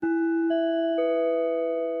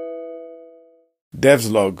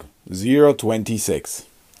Devslog 026.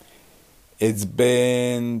 It's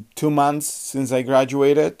been 2 months since I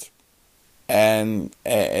graduated, and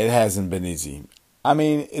it hasn't been easy. I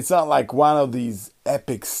mean, it's not like one of these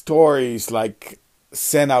epic stories like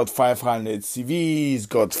sent out 500 CVs,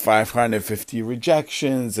 got 550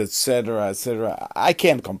 rejections, etc., etc. I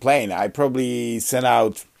can't complain. I probably sent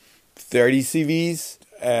out 30 CVs,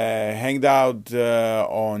 hanged out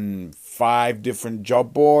on 5 different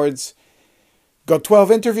job boards, got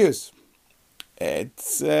 12 interviews.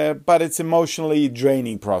 But it's emotionally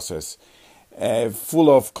draining process, full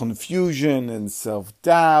of confusion and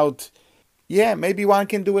self-doubt. Yeah, maybe one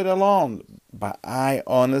can do it alone, but I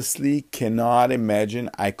honestly cannot imagine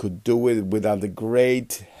I could do it without the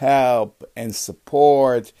great help and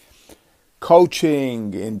support,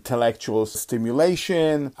 coaching, intellectual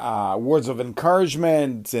stimulation, words of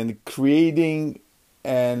encouragement, and creating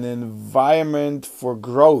an environment for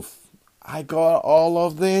growth. I got all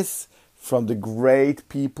of this from the great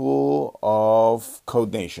people of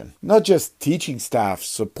Code Nation. Not just teaching staff,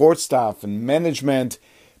 support staff, and management,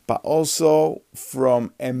 but also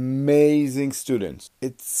from amazing students.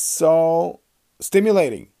 It's so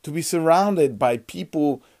stimulating to be surrounded by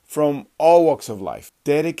people from all walks of life,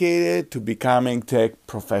 dedicated to becoming tech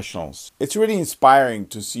professionals. It's really inspiring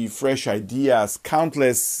to see fresh ideas,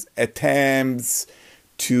 countless attempts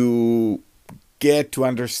to get to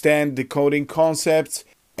understand the coding concepts,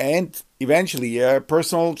 and eventually a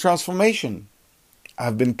personal transformation.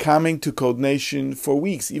 I've been coming to Code Nation for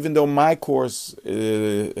weeks, even though my course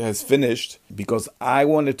has finished, because I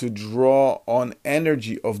wanted to draw on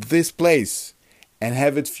energy of this place and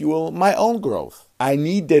have it fuel my own growth. I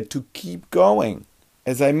needed to keep going.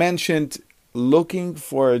 As I mentioned, looking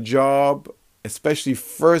for a job, especially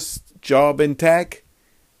first job in tech,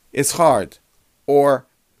 is hard. Or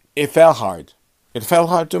it felt hard. It felt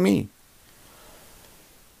hard to me.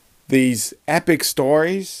 These epic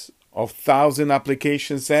stories of 1,000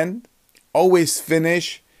 applications sent always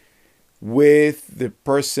finish with the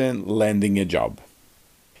person landing a job.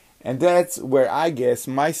 And that's where I guess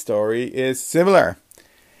my story is similar.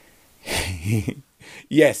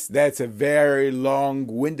 Yes, that's a very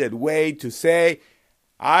long-winded way to say,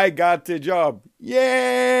 I got the job.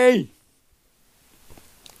 Yay!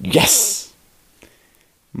 Yes!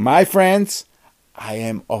 My friends, I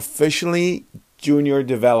am officially junior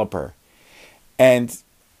developer, and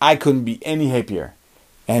I couldn't be any happier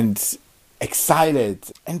and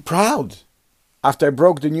excited and proud. After I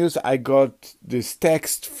broke the news, I got this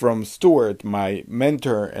text from Stuart, my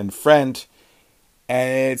mentor and friend,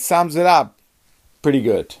 and it sums it up pretty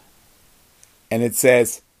good. And it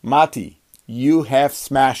says, Mati, you have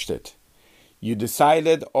smashed it. You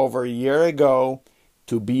decided over a year ago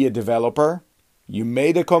to be a developer. You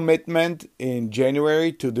made a commitment in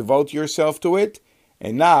January to devote yourself to it,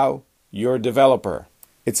 and now you're a developer.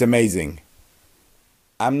 It's amazing.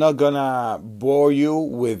 I'm not gonna bore you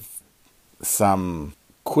with some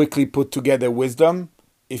quickly put together wisdom.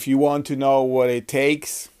 If you want to know what it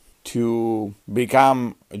takes to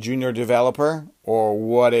become a junior developer, or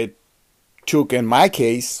what it took in my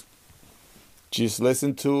case, just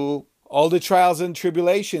listen to all the trials and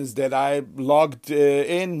tribulations that I logged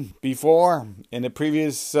in before in the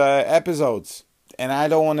previous episodes. And I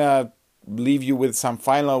don't want to leave you with some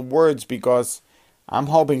final words, because I'm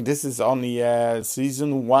hoping this is only a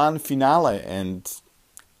season 1 finale, and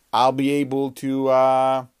I'll be able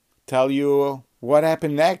to tell you what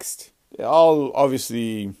happened next. It all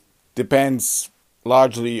obviously depends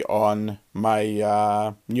largely on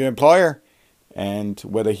my new employer and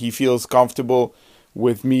whether he feels comfortable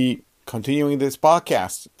with me continuing this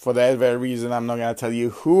podcast. For that very reason, I'm not going to tell you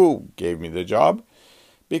who gave me the job,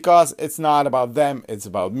 because it's not about them, it's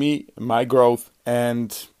about me, my growth,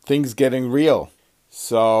 and things getting real.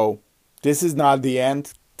 So this is not the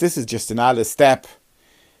end. This is just another step,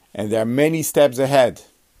 and there are many steps ahead.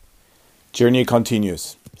 Journey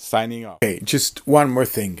continues. Signing off. Okay, just one more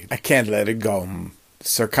thing. I can't let it go. The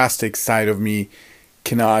sarcastic side of me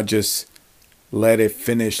cannot just let it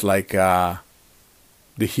finish like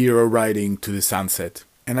the hero riding to the sunset.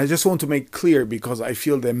 And I just want to make clear, because I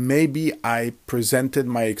feel that maybe I presented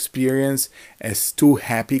my experience as too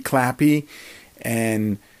happy-clappy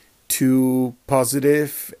and too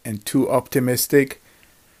positive and too optimistic.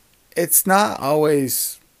 It's not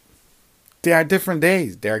always. There are different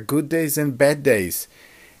days. There are good days and bad days.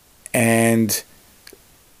 And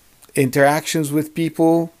interactions with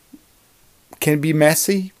people can be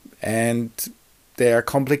messy, and they are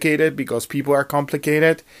complicated because people are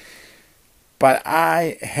complicated. But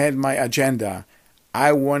I had my agenda.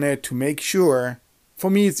 I wanted to make sure. For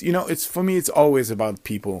me, it's always about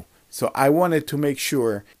people. So I wanted to make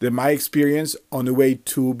sure that my experience on the way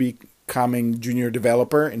to becoming junior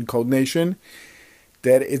developer in CodeNation,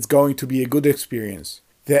 that it's going to be a good experience,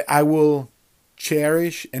 that I will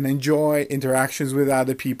cherish and enjoy interactions with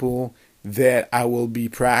other people, that I will be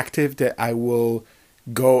proactive, that I will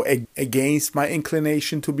go against my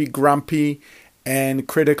inclination to be grumpy and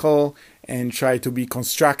critical and try to be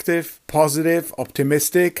constructive, positive,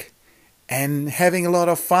 optimistic, and having a lot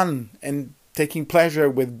of fun and taking pleasure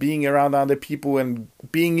with being around other people and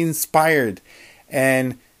being inspired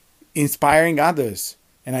and inspiring others.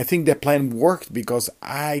 And I think that plan worked because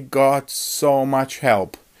I got so much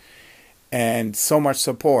help and so much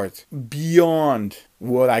support beyond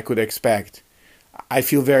what I could expect. I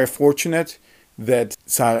feel very fortunate that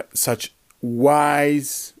such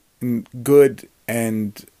wise, good,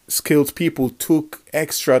 and skilled people took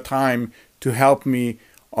extra time to help me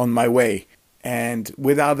on my way. And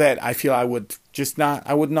without that, I feel I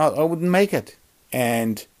wouldn't make it.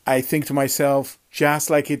 And I think to myself, just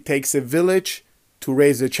like it takes a village to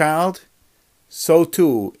raise a child, so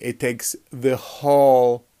too it takes the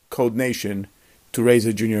whole CodeNation to raise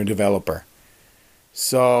a junior developer.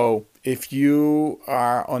 So if you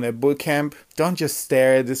are on a bootcamp, don't just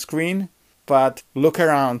stare at the screen, but look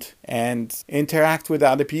around and interact with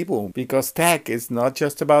other people, because tech is not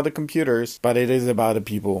just about the computers, but it is about the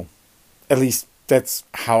people. At least that's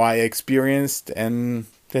how I experienced, and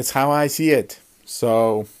that's how I see it.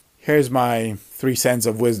 So here's my 3 cents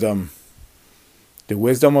of wisdom. The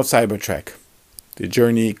wisdom of Cybertrek. The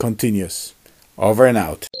journey continues. Over and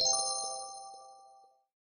out.